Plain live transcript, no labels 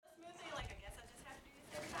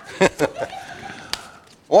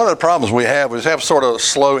One of the problems we have is have sort of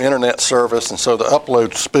slow internet service, and so the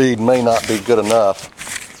upload speed may not be good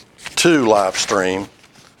enough to live stream.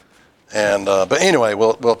 And but anyway,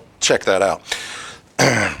 we'll check that out.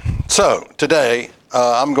 So today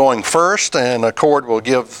I'm going first, and Cord will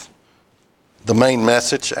give the main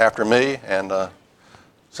message after me. And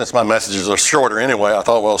since my messages are shorter anyway, I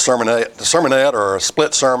thought, well, sermonette or a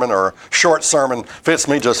split sermon or short sermon fits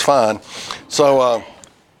me just fine. So.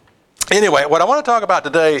 Anyway, what I want to talk about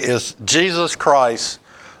today is Jesus Christ's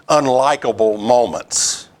unlikable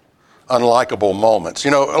moments. Unlikable moments.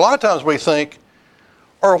 You know, a lot of times we think,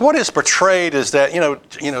 or what is portrayed is that, you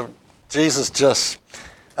know, Jesus just,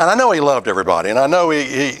 and I know he loved everybody, and I know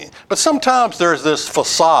but sometimes there's this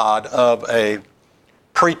facade of a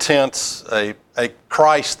pretense, a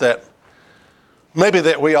Christ that maybe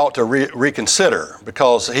that we ought to reconsider,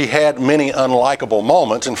 because he had many unlikable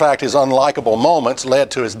moments. In fact, his unlikable moments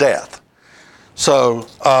led to his death. So,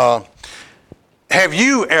 have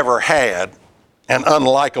you ever had an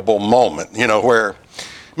unlikable moment, you know, where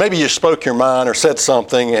maybe you spoke your mind or said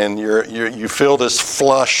something and you feel this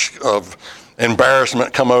flush of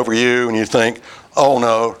embarrassment come over you, and you think, oh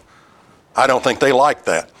no, I don't think they like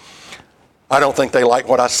that. I don't think they like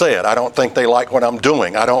what I said. I don't think they like what I'm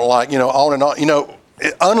doing. I don't like, you know, on and on. You know,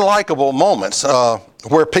 unlikable moments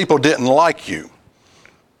where people didn't like you.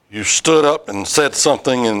 You stood up and said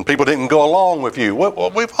something and people didn't go along with you.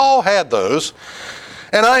 Well, we've all had those.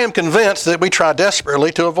 And I am convinced that we try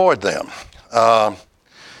desperately to avoid them.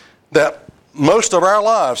 That most of our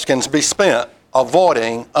lives can be spent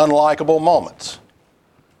avoiding unlikable moments.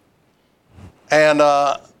 And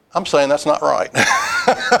I'm saying that's not right.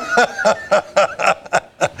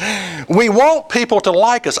 We want people to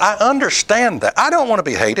like us. I understand that. I don't want to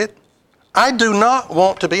be hated. I do not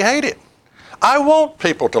want to be hated. I want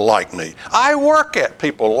people to like me. I work at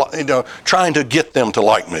people, you know, trying to get them to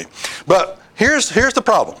like me. But here's the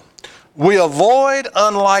problem. We avoid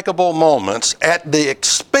unlikable moments at the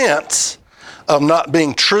expense of not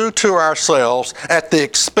being true to ourselves, at the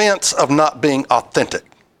expense of not being authentic.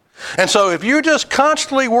 And so if you're just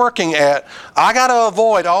constantly working at, I got to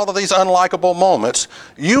avoid all of these unlikable moments,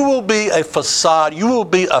 you will be a facade, you will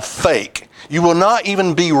be a fake. You will not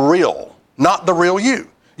even be real, not the real you.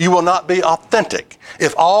 You will not be authentic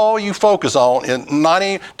if all you focus on in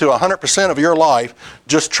 90 to 100% of your life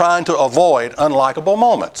just trying to avoid unlikable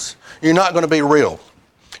moments. You're not going to be real.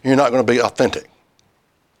 You're not going to be authentic.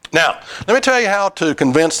 Now, let me tell you how to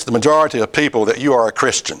convince the majority of people that you are a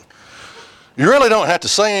Christian. You really don't have to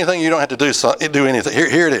say anything. You don't have to do anything.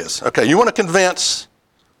 Here it is. Okay, you want to convince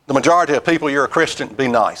the majority of people you're a Christian, be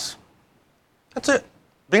nice. That's it.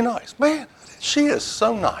 Be nice. Man, she is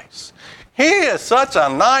so nice. He is such a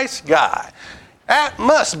nice guy. That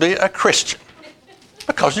must be a Christian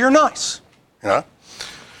because you're nice. You know?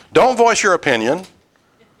 Don't voice your opinion,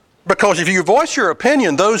 because if you voice your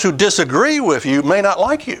opinion, those who disagree with you may not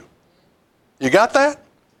like you. You got that?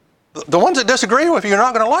 The ones that disagree with you are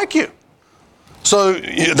not going to like you. So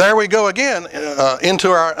there we go again into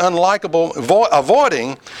our unlikable,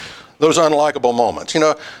 avoiding those unlikable moments. You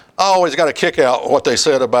know, I always got to kick out what they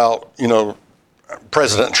said about, you know,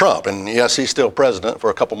 President Trump, and yes, he's still president for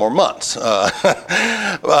a couple more months. You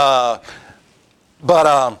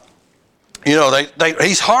know,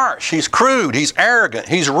 he's harsh, he's crude, he's arrogant,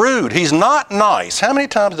 he's rude, he's not nice. How many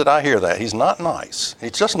times did I hear that? He's not nice.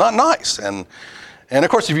 He's just not nice. And of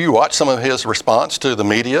course, if you watch some of his response to the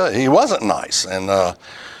media, he wasn't nice.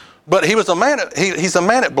 But he was a man. He's a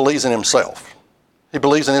man that believes in himself. He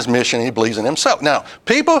believes in his mission. He believes in himself. Now,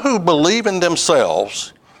 people who believe in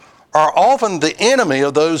themselves are often the enemy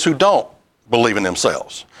of those who don't believe in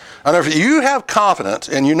themselves. And if you have confidence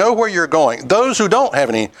and you know where you're going, those who don't have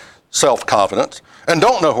any self-confidence and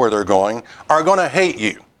don't know where they're going are going to hate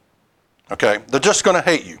you. Okay? They're just going to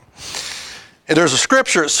hate you. And there's a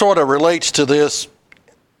scripture that sort of relates to this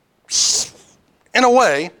in a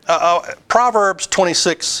way. Proverbs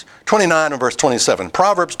 29 and verse 27.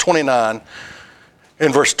 Proverbs 29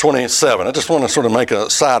 and verse 27. I just want to sort of make a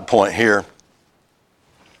side point here.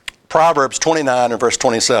 Proverbs 29 and verse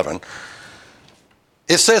 27.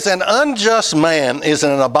 It says, an unjust man is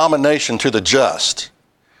an abomination to the just,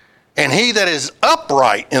 and he that is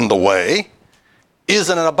upright in the way is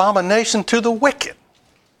an abomination to the wicked.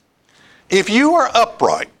 If you are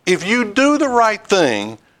upright, if you do the right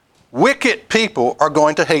thing, wicked people are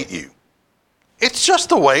going to hate you. It's just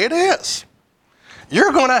the way it is.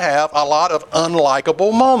 You're going to have a lot of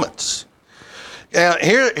unlikable moments. Now,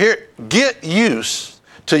 here, get used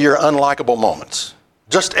to your unlikable moments.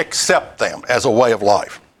 Just accept them as a way of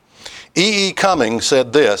life. E.E. Cummings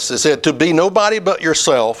said this. He said, to be nobody but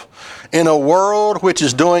yourself in a world which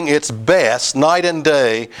is doing its best night and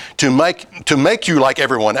day to make you like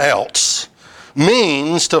everyone else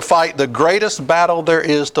means to fight the greatest battle there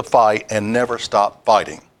is to fight and never stop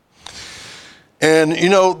fighting. And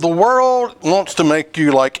the world wants to make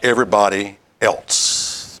you like everybody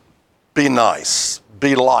else. Be nice.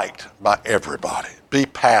 Be liked by everybody. Be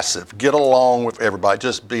passive. Get along with everybody.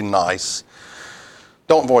 Just be nice.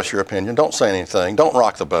 Don't voice your opinion. Don't say anything. Don't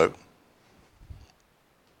rock the boat.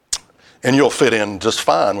 And you'll fit in just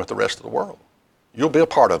fine with the rest of the world. You'll be a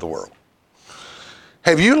part of the world.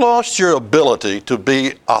 Have you lost your ability to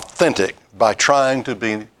be authentic by trying to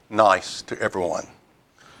be nice to everyone?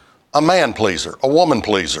 A man pleaser, a woman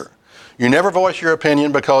pleaser. You never voice your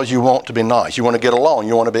opinion because you want to be nice. You want to get along.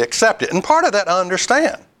 You want to be accepted. And part of that I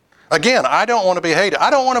understand. Again, I don't want to be hated. I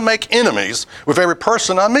don't want to make enemies with every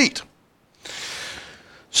person I meet.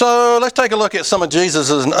 So let's take a look at some of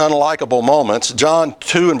Jesus' unlikable moments. John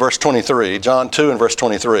 2 and verse 23. John 2 and verse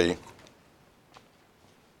 23.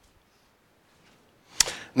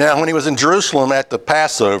 Now, when he was in Jerusalem at the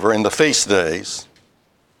Passover in the feast days,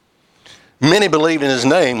 many believed in his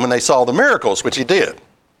name when they saw the miracles which he did.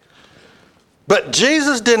 But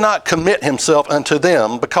Jesus did not commit himself unto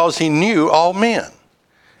them because he knew all men,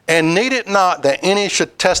 and needed not that any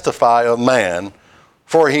should testify of man,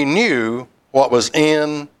 for he knew what was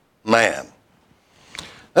in man.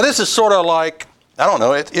 Now this is sort of like, I don't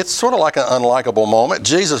know, it's sort of like an unlikable moment.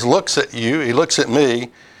 Jesus looks at you, he looks at me,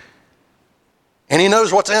 and he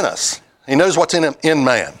knows what's in us. He knows what's in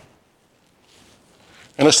man.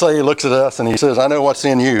 And let's say he looks at us and he says, I know what's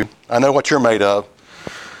in you. I know what you're made of.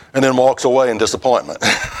 And then walks away in disappointment.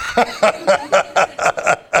 Let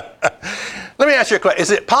me ask you a question.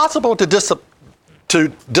 Is it possible to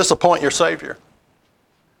disappoint your Savior?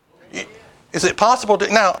 Is it possible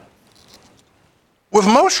to? Now, with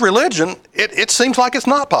most religion, it seems like it's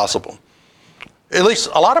not possible. At least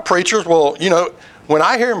a lot of preachers will, when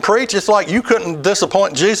I hear him preach, it's like you couldn't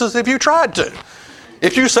disappoint Jesus if you tried to.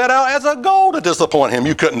 If you set out as a goal to disappoint him,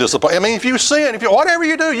 you couldn't disappoint. I mean, if you sin, whatever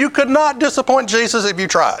you do, you could not disappoint Jesus if you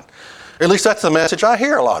tried. At least that's the message I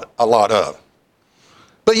hear a lot of.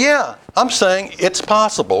 But yeah, I'm saying it's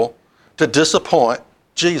possible to disappoint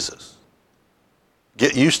Jesus.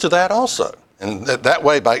 Get used to that also. And that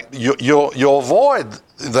way, you'll avoid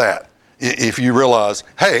that if you realize,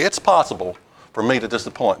 hey, it's possible for me to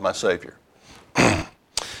disappoint my Savior.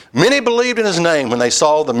 Many believed in his name when they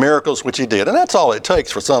saw the miracles which he did. And that's all it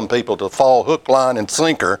takes for some people to fall hook, line, and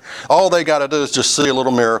sinker. All they got to do is just see a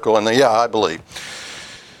little miracle and I believe.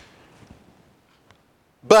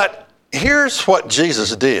 But here's what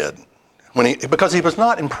Jesus did because he was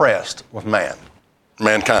not impressed with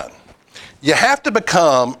mankind. You have to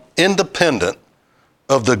become independent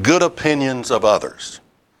of the good opinions of others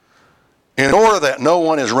in order that no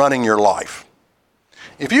one is running your life.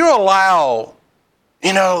 If you allow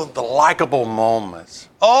the likable moments.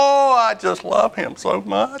 Oh, I just love him so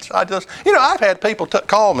much. I've had people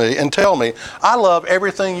call me and tell me, I love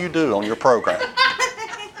everything you do on your program.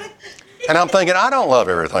 And I'm thinking, I don't love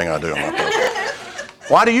everything I do on my program.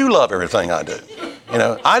 Why do you love everything I do?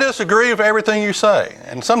 I disagree with everything you say.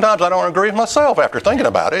 And sometimes I don't agree with myself after thinking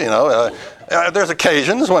about it. There's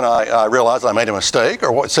occasions when I realize I made a mistake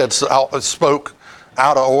or spoke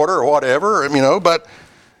out of order or whatever, but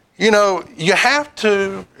you have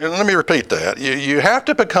to, and let me repeat that, you have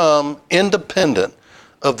to become independent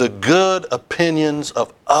of the good opinions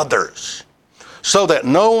of others so that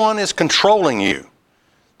no one is controlling you.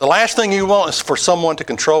 The last thing you want is for someone to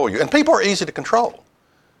control you. And people are easy to control.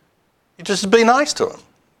 You just be nice to them.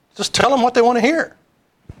 Just tell them what they want to hear.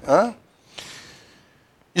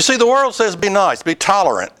 You see, the world says be nice, be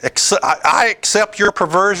tolerant. I accept your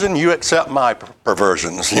perversion, you accept my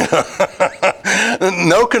perversions.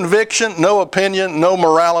 No conviction, no opinion, no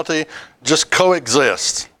morality, just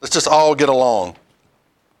coexist. Let's just all get along.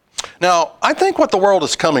 Now, I think what the world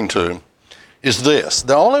is coming to is this.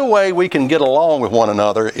 The only way we can get along with one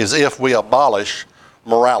another is if we abolish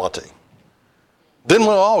morality. Then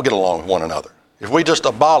we'll all get along with one another, if we just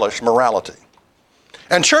abolish morality.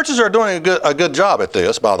 And churches are doing a good job at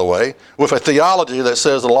this, by the way, with a theology that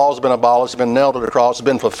says the law's been abolished, it's been nailed to the cross, it's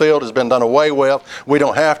been fulfilled, it's been done away with, we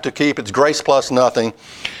don't have to keep, it's grace plus nothing.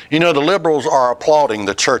 The liberals are applauding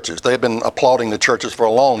the churches. They've been applauding the churches for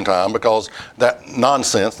a long time because that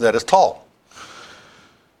nonsense that is taught.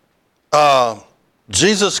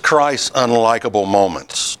 Jesus Christ's unlikable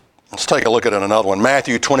moments. Let's take a look at another one.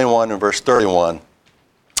 Matthew 21 and verse 31.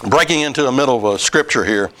 Breaking into the middle of a scripture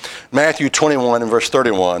here. Matthew 21 and verse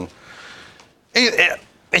 31. It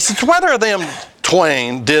says, whether of them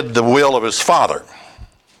twain did the will of his father.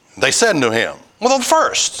 They said unto him, well, the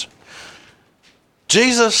first.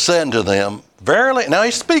 Jesus said to them, verily, now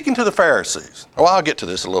he's speaking to the Pharisees. Oh, I'll get to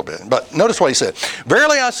this a little bit, but notice what he said.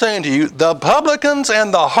 Verily I say unto you, the publicans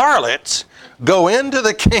and the harlots go into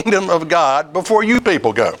the kingdom of God before you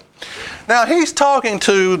people go. Now he's talking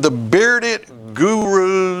to the bearded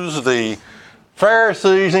gurus, the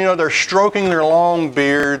Pharisees, they're stroking their long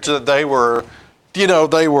beards. They were,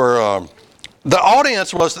 the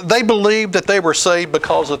audience was, they believed that they were saved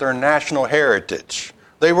because of their national heritage.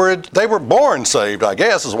 They were born saved, I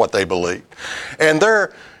guess, is what they believed. And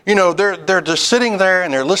they're just sitting there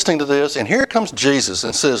and they're listening to this. And here comes Jesus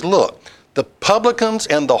and says, look, the publicans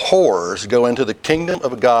and the whores go into the kingdom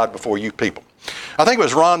of God before you people. I think it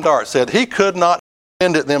was Ron Dart said he could not have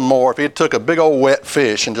offended them more if he took a big old wet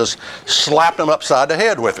fish and just slapped them upside the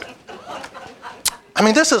head with it. I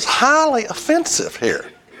mean, this is highly offensive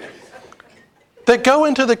here. They go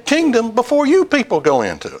into the kingdom before you people go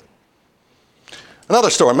into it. Another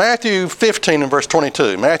story, Matthew 15 and verse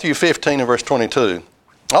 22. Matthew 15 and verse 22.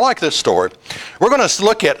 I like this story. We're going to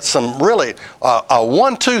look at some really, a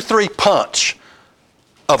 1, 2, 3 punch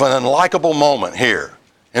of an unlikable moment here.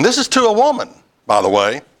 And this is to a woman, by the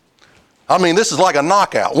way. I mean, this is like a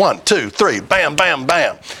knockout. 1, 2, 3, bam, bam,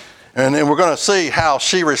 bam. And then we're going to see how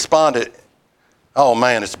she responded. Oh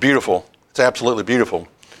man, it's beautiful. It's absolutely beautiful.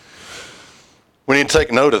 We need to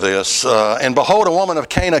take note of this. And behold, a woman of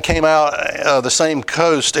Cana came out of the same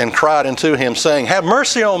coast and cried unto him, saying, have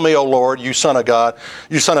mercy on me, O Lord, you son of God,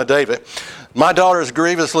 you son of David. My daughter is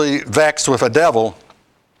grievously vexed with a devil.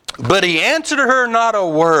 But he answered her not a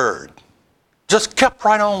word. Just kept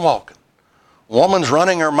right on walking. Woman's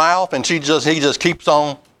running her mouth and he just keeps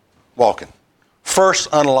on walking.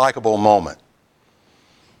 First unlikable moment.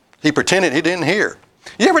 He pretended he didn't hear.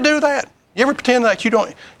 You ever do that? You ever pretend like you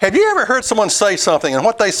don't? Have you ever heard someone say something and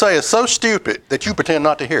what they say is so stupid that you pretend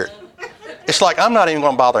not to hear it? It's like, I'm not even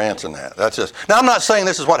going to bother answering that. That's just. Now, I'm not saying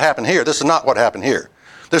this is what happened here. This is not what happened here.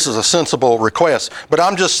 This is a sensible request. But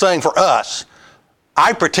I'm just saying for us,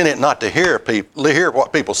 I pretended not to hear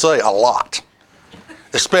what people say a lot,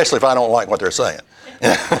 especially if I don't like what they're saying.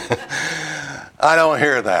 I don't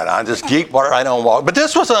hear that. I just keep right on walking. But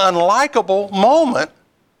this was an unlikable moment.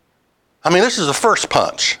 I mean, this is the first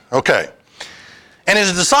punch. Okay. And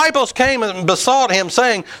his disciples came and besought him,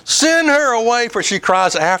 saying, send her away, for she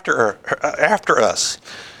cries after us.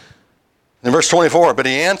 In verse 24, but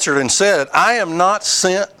he answered and said, I am not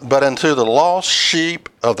sent but unto the lost sheep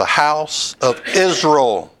of the house of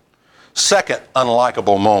Israel. Second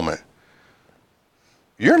unlikable moment.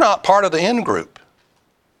 You're not part of the in group.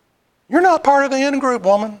 You're not part of the in group,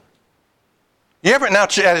 woman. You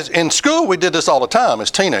in school we did this all the time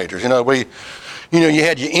as teenagers. You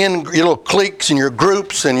had your little cliques and your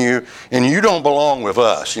groups, and you don't belong with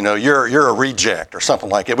us. You're a reject or something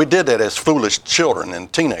like that. We did that as foolish children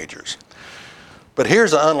and teenagers. But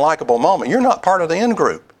here's an unlikable moment. You're not part of the in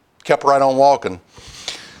group. Kept right on walking.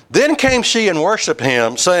 Then came she and worshipped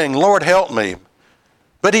him, saying, Lord, help me.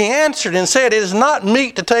 But he answered and said, it is not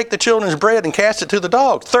meet to take the children's bread and cast it to the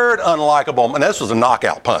dogs. Third unlikable moment. This was a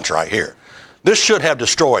knockout punch right here. This should have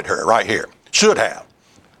destroyed her right here. Should have.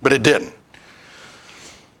 But it didn't.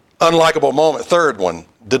 Unlikable moment, third one.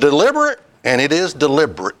 The deliberate, and it is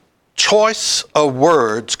deliberate, choice of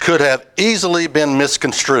words could have easily been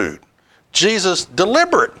misconstrued. Jesus'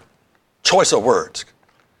 deliberate choice of words.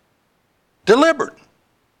 Deliberate.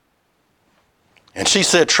 And she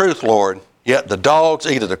said, truth, Lord, yet the dogs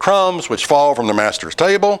eat of the crumbs which fall from the master's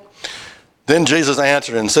table. Then Jesus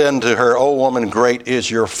answered and said unto her, O woman, great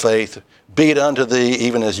is your faith. Be it unto thee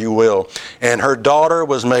even as you will. And her daughter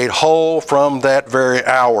was made whole from that very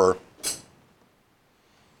hour.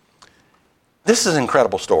 This is an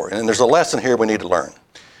incredible story, and there's a lesson here we need to learn.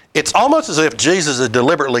 It's almost as if Jesus is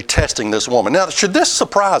deliberately testing this woman. Now, should this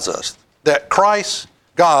surprise us that Christ,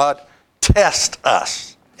 God, tests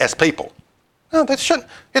us as people? No, that shouldn't.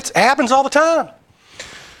 It happens all the time.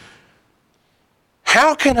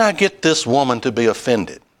 How can I get this woman to be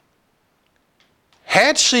offended?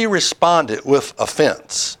 Had she responded with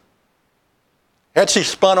offense, had she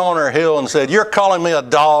spun on her heel and said, you're calling me a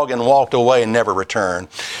dog, and walked away and never returned,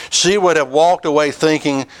 she would have walked away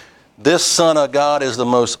thinking, this Son of God is the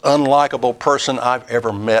most unlikable person I've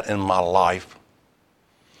ever met in my life.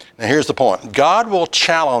 Now here's the point. God will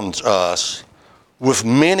challenge us with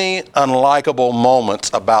many unlikable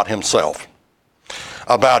moments about himself.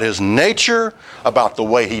 About his nature, about the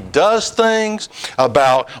way he does things,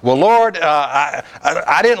 about, well, Lord, I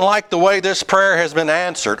didn't like the way this prayer has been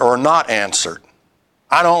answered or not answered.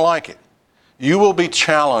 I don't like it. You will be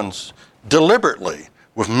challenged deliberately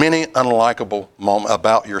with many unlikable moments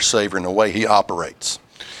about your Savior and the way he operates.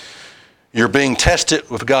 You're being tested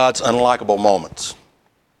with God's unlikable moments.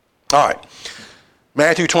 All right.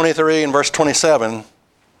 Matthew 23 and verse 27.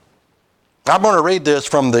 I'm going to read this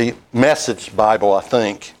from the Message Bible, I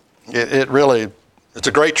think. It's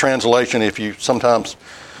a great translation if you sometimes,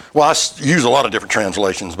 well, I use a lot of different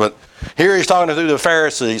translations, but here he's talking to the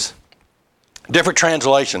Pharisees. Different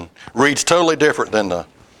translation. Reads totally different than the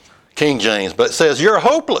King James, but it says, "You're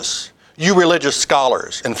hopeless, you religious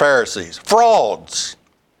scholars and Pharisees, frauds.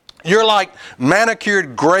 You're like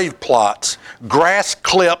manicured grave plots, grass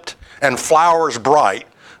clipped and flowers bright,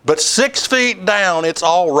 but 6 feet down it's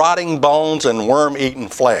all rotting bones and worm-eaten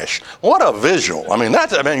flesh." What a visual.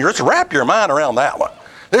 Just wrap your mind around that one.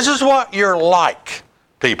 This is what you're like,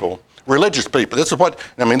 people, religious people. This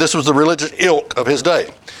was the religious ilk of his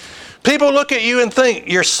day. People look at you and think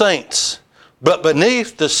you're saints, but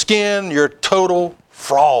beneath the skin, you're total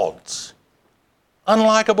frauds.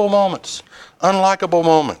 Unlikable moments. Unlikable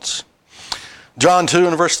moments. John 2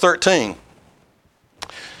 and verse 13.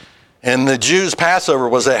 "And the Jews' Passover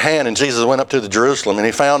was at hand, and Jesus went up to the Jerusalem, and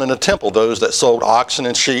he found in the temple those that sold oxen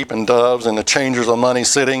and sheep and doves and the changers of money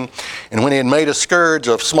sitting. And when he had made a scourge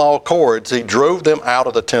of small cords, he drove them out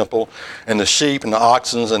of the temple, and the sheep and the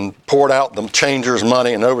oxen, and poured out the changers'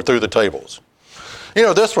 money and overthrew the tables."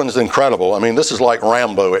 This one is incredible. This is like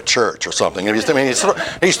Rambo at church or something.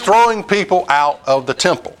 He's throwing people out of the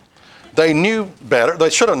temple. They knew better. They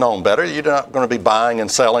should have known better. You're not going to be buying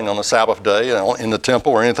and selling on the Sabbath day in the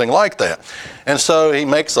temple or anything like that. And so he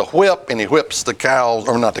makes a whip, and he whips the cows,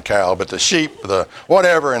 or not the cow, but the sheep, the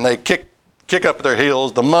whatever, and they kick up their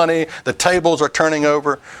heels. The money, the tables are turning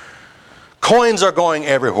over. Coins are going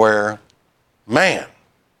everywhere. Man,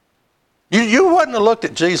 you wouldn't have looked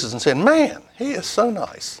at Jesus and said, "Man, he is so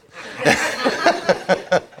nice."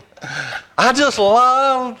 I just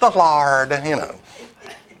love the Lord,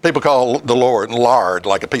 People call the Lord lard,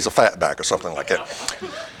 like a piece of fat back or something like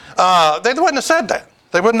that. They wouldn't have said that.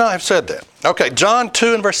 They would not have said that. Okay, John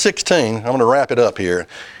 2 and verse 16. I'm going to wrap it up here.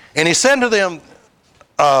 "And he said to them,"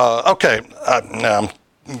 now I'm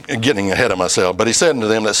getting ahead of myself, but he said unto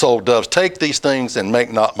them that sold doves, "Take these things and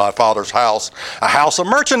make not my Father's house a house of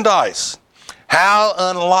merchandise." How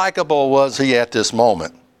unlikable was he at this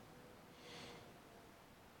moment?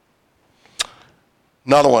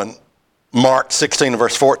 Another one. Mark 16 and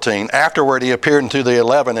verse 14. "Afterward he appeared unto the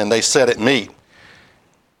 11, and they sat at meat.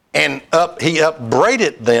 And he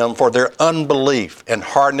upbraided them for their unbelief and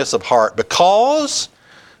hardness of heart, because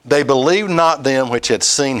they believed not them which had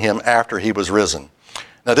seen him after he was risen."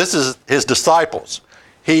 Now this is his disciples.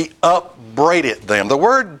 He upbraided them. The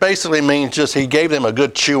word basically means just he gave them a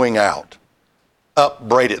good chewing out.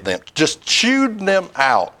 Upbraided them. Just chewed them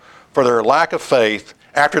out for their lack of faith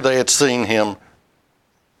after they had seen him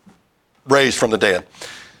raised from the dead.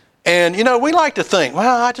 And we like to think,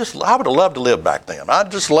 well, I would have loved to live back then.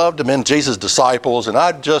 I'd just loved to have been Jesus' disciples, and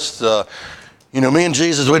I'd just, me and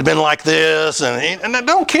Jesus would have been like this. And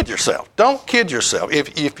don't kid yourself. Don't kid yourself.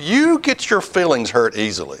 If you get your feelings hurt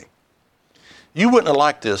easily, you wouldn't have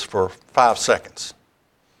liked this for 5 seconds.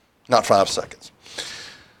 Not 5 seconds.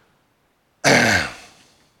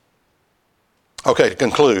 Okay, to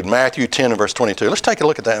conclude, Matthew 10 and verse 22. Let's take a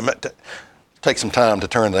look at that. Take some time to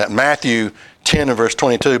turn to that. Matthew 10 and verse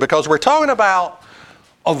 22, because we're talking about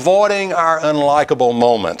avoiding our unlikable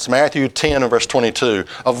moments. Matthew 10 and verse 22,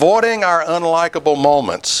 avoiding our unlikable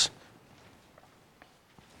moments.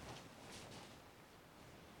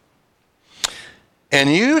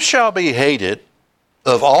 "And you shall be hated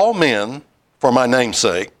of all men for my name's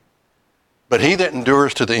sake, but he that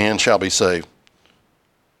endures to the end shall be saved."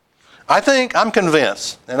 I'm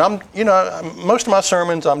convinced, and most of my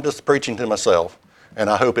sermons I'm just preaching to myself, and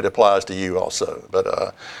I hope it applies to you also.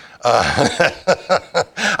 But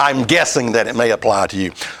I'm guessing that it may apply to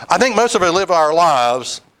you. I think most of us live our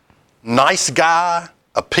lives nice guy,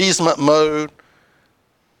 appeasement mode,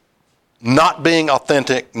 not being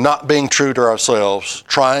authentic, not being true to ourselves,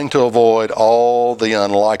 trying to avoid all the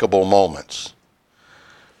unlikable moments.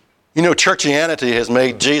 Churchianity has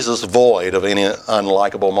made Jesus void of any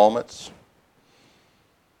unlikable moments.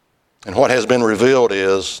 And what has been revealed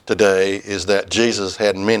today is that Jesus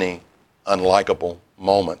had many unlikable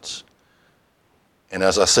moments. And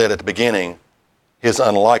as I said at the beginning, his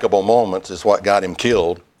unlikable moments is what got him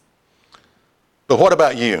killed. But what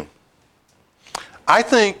about you? I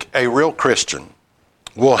think a real Christian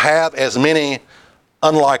will have as many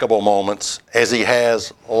unlikable moments as he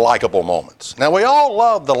has likable moments. Now, we all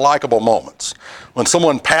love the likable moments. When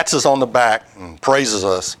someone pats us on the back and praises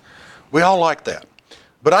us, we all like that.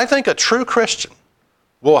 But I think a true Christian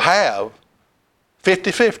will have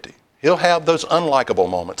 50-50. He'll have those unlikable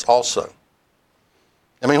moments also.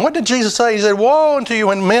 I mean, what did Jesus say? He said, woe unto you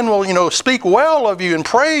when men will, speak well of you and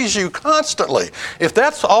praise you constantly. If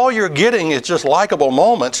that's all you're getting is just likable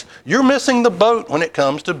moments, you're missing the boat when it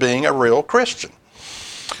comes to being a real Christian.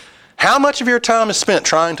 How much of your time is spent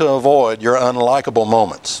trying to avoid your unlikable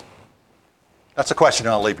moments? That's a question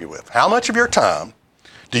I'll leave you with. How much of your time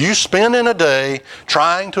do you spend in a day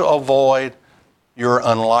trying to avoid your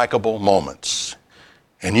unlikable moments?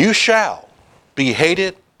 And you shall be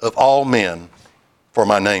hated of all men for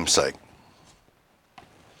my name's sake.